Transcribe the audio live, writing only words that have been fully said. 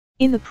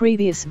In the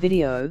previous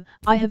video,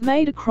 I have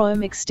made a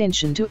Chrome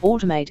extension to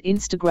automate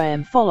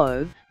Instagram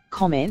follow,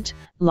 comment,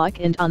 like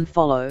and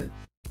unfollow.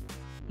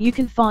 You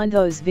can find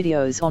those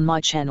videos on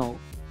my channel.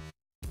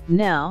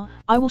 Now,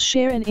 I will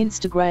share an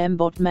Instagram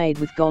bot made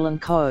with Golang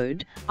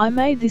code. I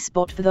made this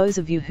bot for those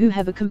of you who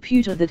have a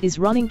computer that is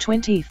running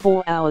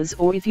 24 hours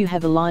or if you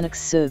have a Linux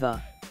server.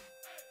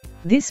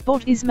 This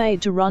bot is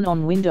made to run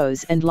on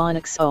Windows and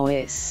Linux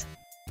OS.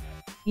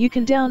 You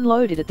can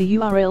download it at the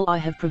URL I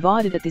have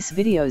provided at this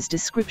video's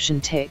description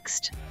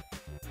text.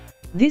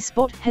 This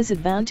bot has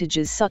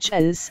advantages such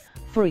as,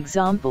 for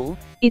example,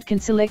 it can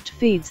select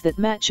feeds that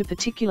match a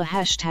particular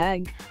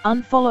hashtag,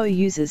 unfollow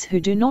users who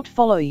do not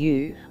follow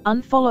you,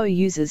 unfollow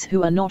users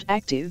who are not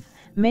active,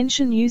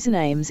 mention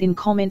usernames in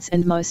comments,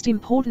 and most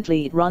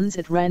importantly, it runs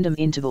at random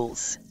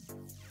intervals.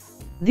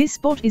 This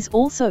bot is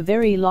also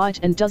very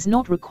light and does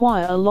not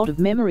require a lot of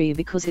memory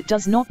because it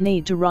does not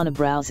need to run a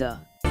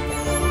browser.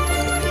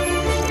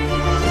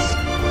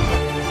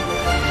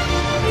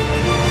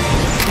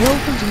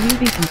 Welcome to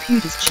Newbie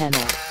Computers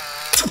channel.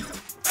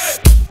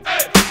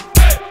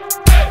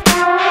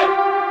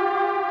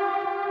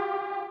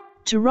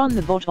 To run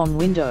the bot on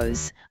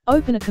Windows,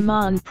 open a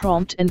command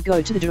prompt and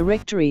go to the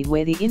directory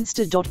where the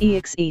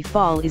insta.exe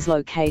file is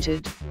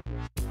located.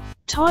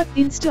 Type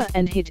insta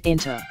and hit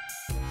enter.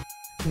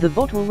 The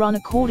bot will run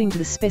according to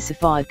the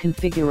specified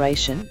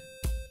configuration.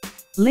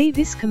 Leave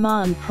this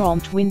command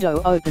prompt window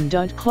open,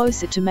 don't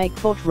close it to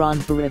make bot run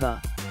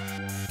forever.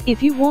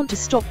 If you want to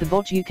stop the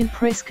bot, you can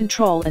press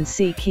Ctrl and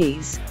C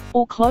keys,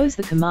 or close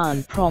the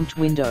command prompt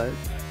window.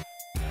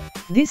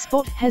 This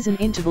bot has an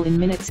interval in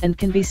minutes and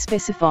can be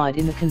specified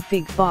in the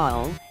config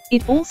file.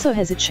 It also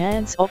has a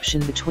chance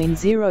option between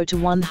 0 to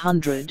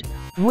 100,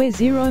 where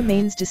 0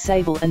 means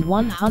disable and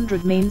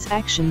 100 means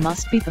action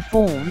must be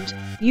performed.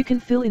 You can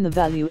fill in the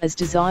value as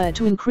desired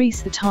to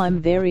increase the time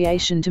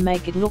variation to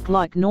make it look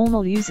like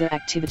normal user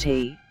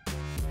activity.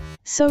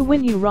 So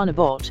when you run a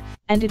bot,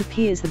 and it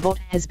appears the bot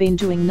has been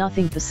doing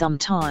nothing for some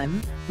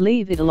time,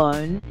 leave it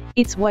alone,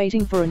 it's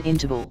waiting for an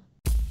interval.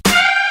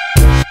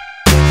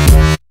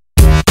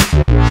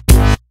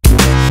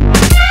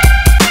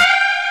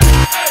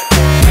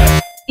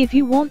 If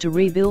you want to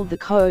rebuild the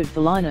code for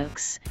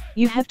Linux,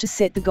 you have to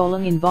set the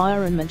Golang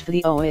environment for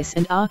the OS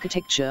and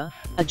architecture,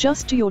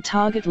 adjust to your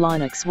target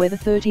Linux whether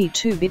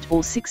 32-bit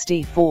or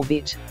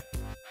 64-bit.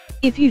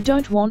 If you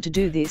don't want to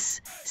do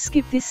this,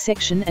 skip this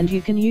section and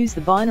you can use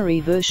the binary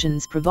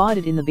versions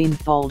provided in the bin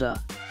folder.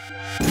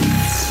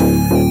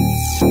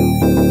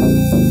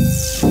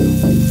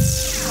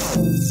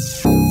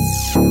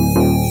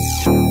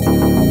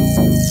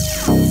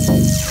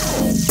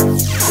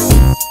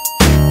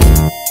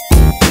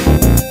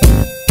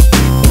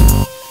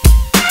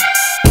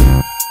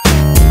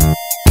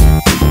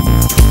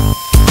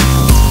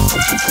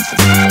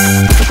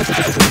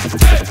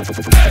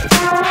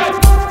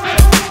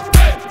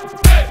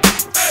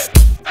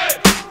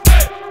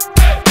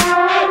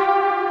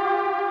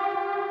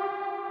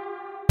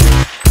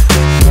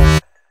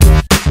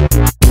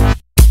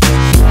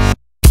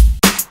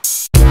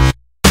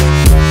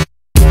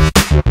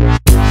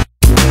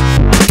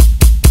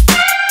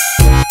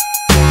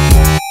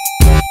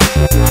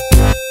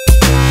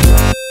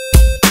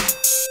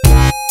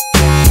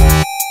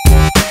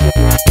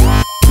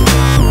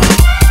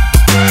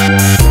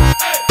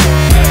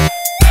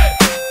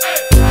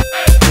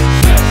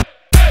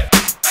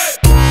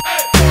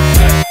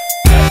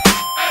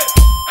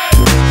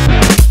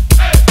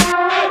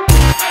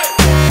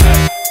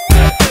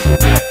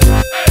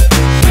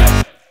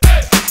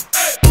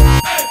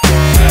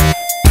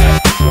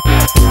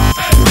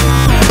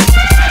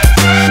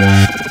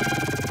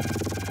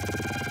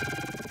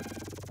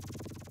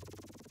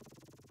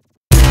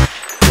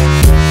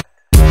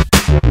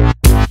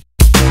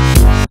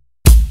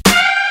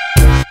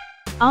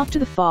 After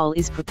the file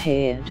is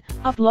prepared,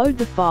 upload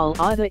the file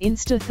either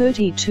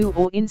insta32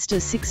 or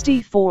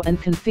insta64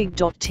 and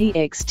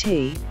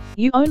config.txt.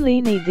 You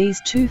only need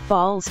these two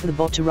files for the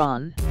bot to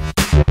run.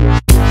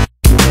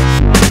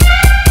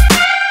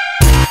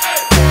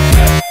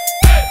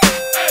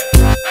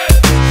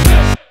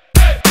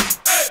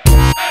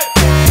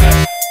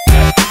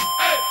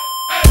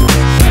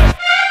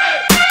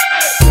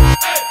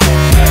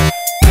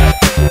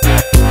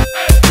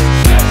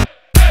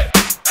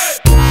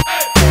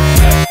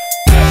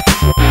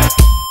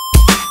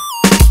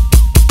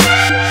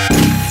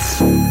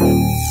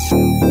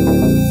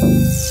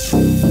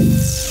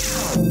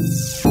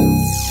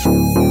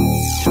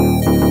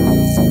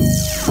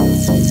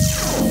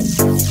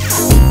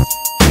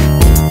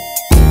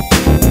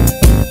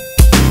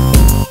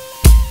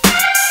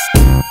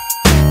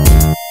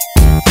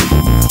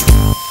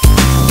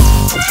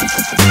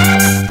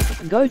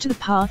 Go to the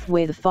path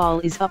where the file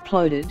is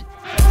uploaded.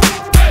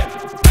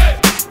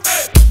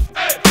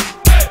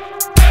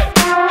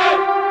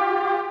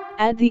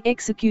 Add the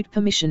execute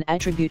permission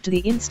attribute to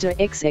the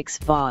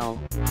insta.xx file.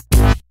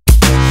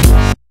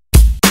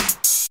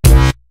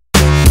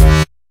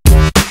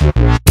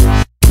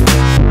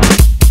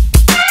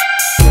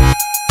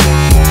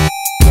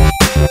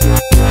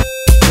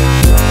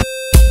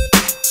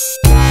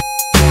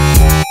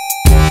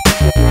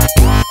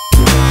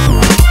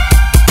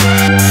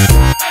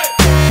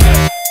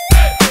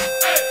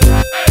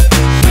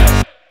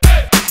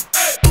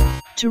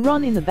 To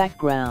run in the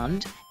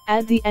background,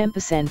 add the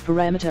ampersand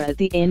parameter at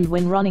the end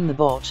when running the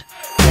bot.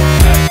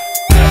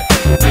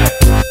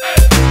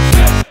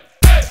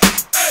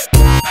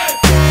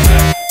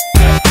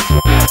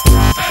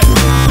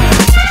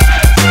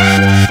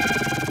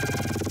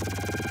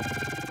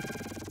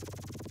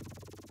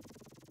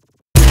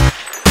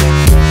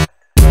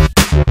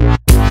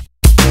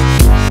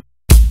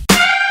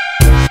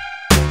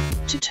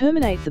 To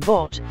terminate the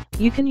bot,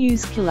 you can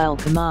use golang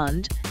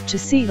command. To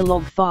see the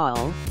log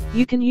file,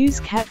 you can use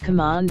cat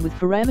command with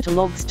parameter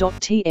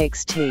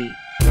logs.txt.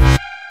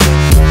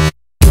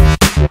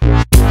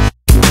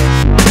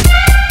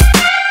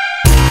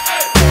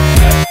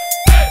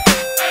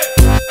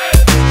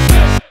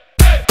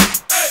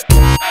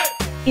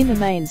 In the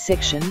main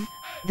section,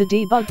 the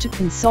debug to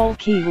console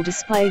key will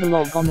display the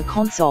log on the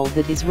console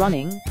that is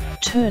running.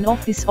 Turn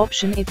off this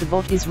option if the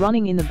bot is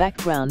running in the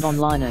background on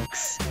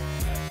Linux.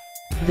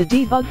 The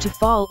debug to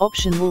file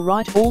option will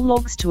write all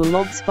logs to a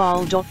logs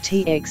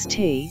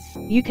file.txt.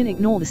 You can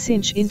ignore the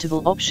cinch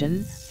interval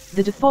option.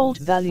 The default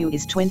value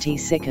is 20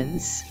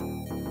 seconds.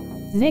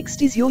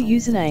 Next is your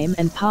username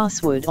and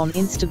password on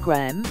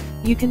Instagram.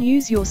 You can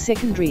use your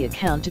secondary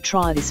account to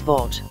try this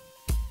bot.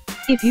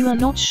 If you are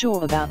not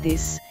sure about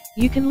this,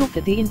 you can look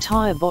at the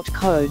entire bot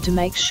code to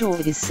make sure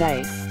it is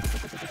safe.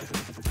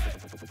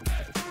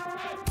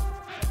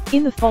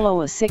 In the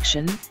follower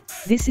section,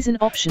 this is an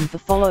option for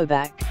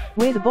followback,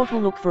 where the bot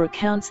will look for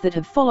accounts that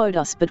have followed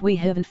us but we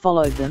haven't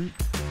followed them.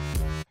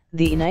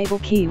 The enable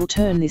key will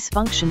turn this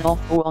function off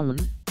or on.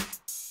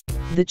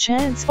 The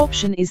chance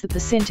option is the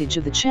percentage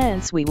of the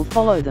chance we will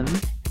follow them.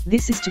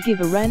 This is to give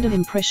a random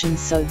impression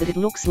so that it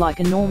looks like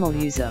a normal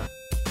user.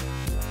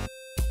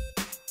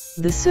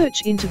 The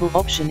search interval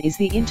option is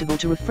the interval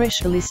to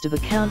refresh a list of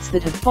accounts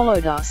that have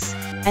followed us,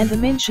 and the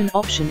mention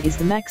option is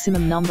the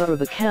maximum number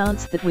of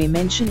accounts that we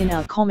mention in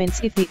our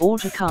comments if the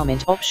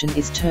autocomment option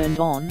is turned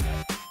on.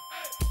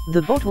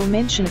 The bot will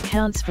mention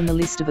accounts from the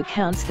list of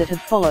accounts that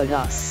have followed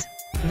us.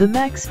 The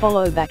max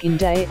followback in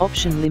day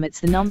option limits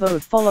the number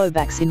of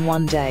followbacks in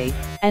one day,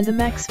 and the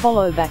max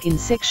followback in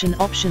section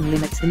option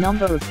limits the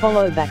number of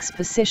followbacks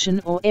per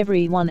session or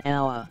every 1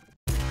 hour.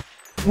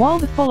 While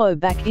the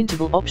followback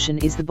interval option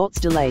is the bot's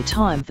delay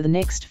time for the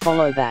next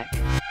followback.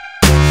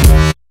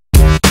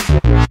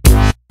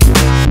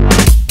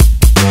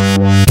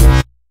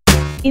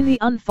 In the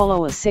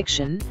unfollower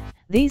section,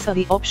 these are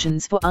the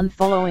options for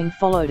unfollowing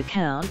followed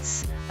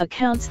accounts,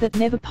 accounts that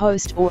never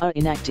post or are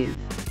inactive.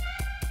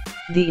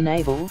 The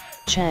enable,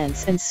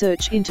 chance and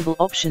search interval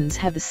options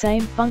have the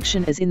same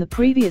function as in the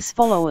previous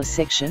follower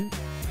section.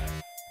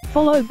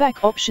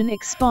 Followback option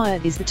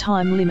expired is the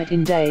time limit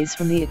in days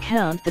from the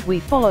account that we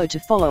follow to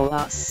follow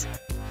us.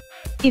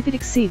 If it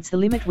exceeds the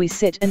limit we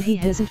set and he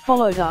hasn't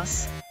followed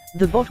us,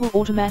 the bot will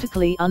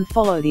automatically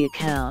unfollow the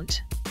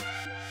account.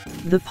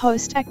 The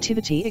post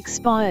activity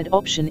expired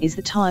option is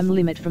the time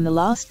limit from the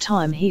last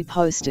time he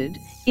posted.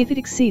 If it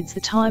exceeds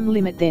the time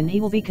limit, then he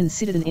will be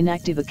considered an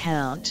inactive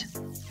account.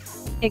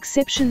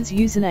 Exceptions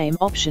username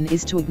option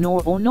is to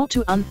ignore or not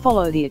to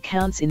unfollow the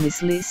accounts in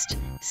this list,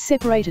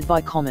 separated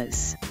by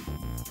commas.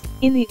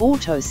 In the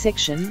auto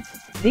section,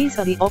 these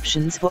are the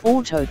options for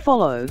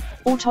autofollow,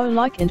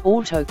 autolike and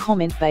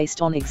autocomment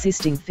based on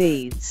existing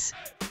feeds.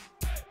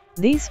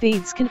 These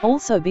feeds can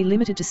also be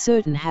limited to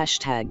certain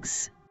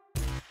hashtags.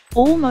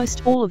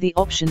 Almost all of the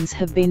options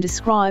have been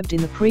described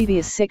in the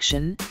previous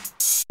section.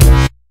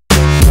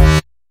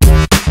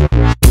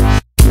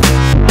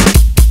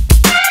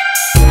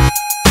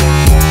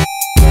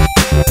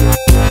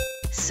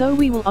 So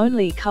we will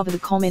only cover the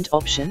comment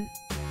option.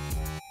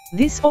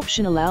 This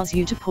option allows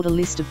you to put a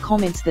list of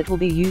comments that will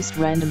be used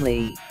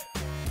randomly.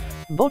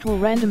 Bot will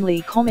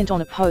randomly comment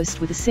on a post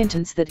with a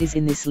sentence that is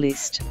in this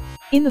list.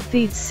 In the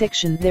feeds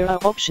section there are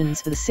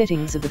options for the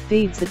settings of the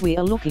feeds that we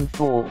are looking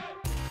for.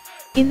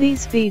 In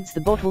these feeds the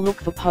bot will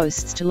look for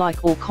posts to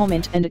like or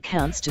comment and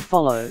accounts to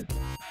follow.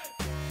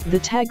 The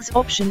tags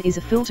option is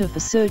a filter for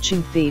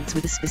searching feeds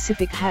with a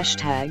specific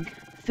hashtag.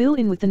 Fill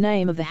in with the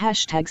name of the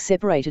hashtag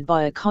separated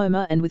by a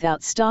comma and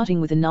without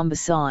starting with a number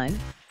sign.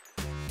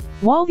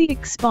 While the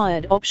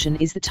expired option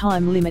is the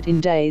time limit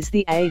in days,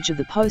 the age of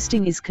the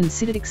posting is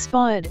considered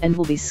expired and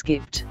will be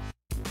skipped.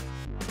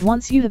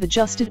 Once you have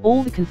adjusted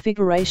all the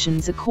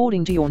configurations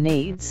according to your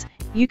needs,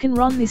 you can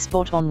run this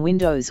bot on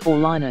Windows or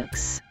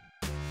Linux.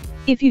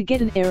 If you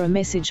get an error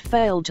message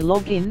failed to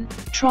log in,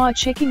 try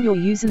checking your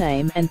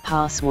username and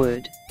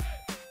password.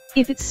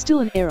 If it's still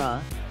an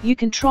error, you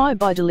can try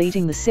by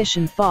deleting the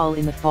session file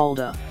in the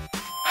folder.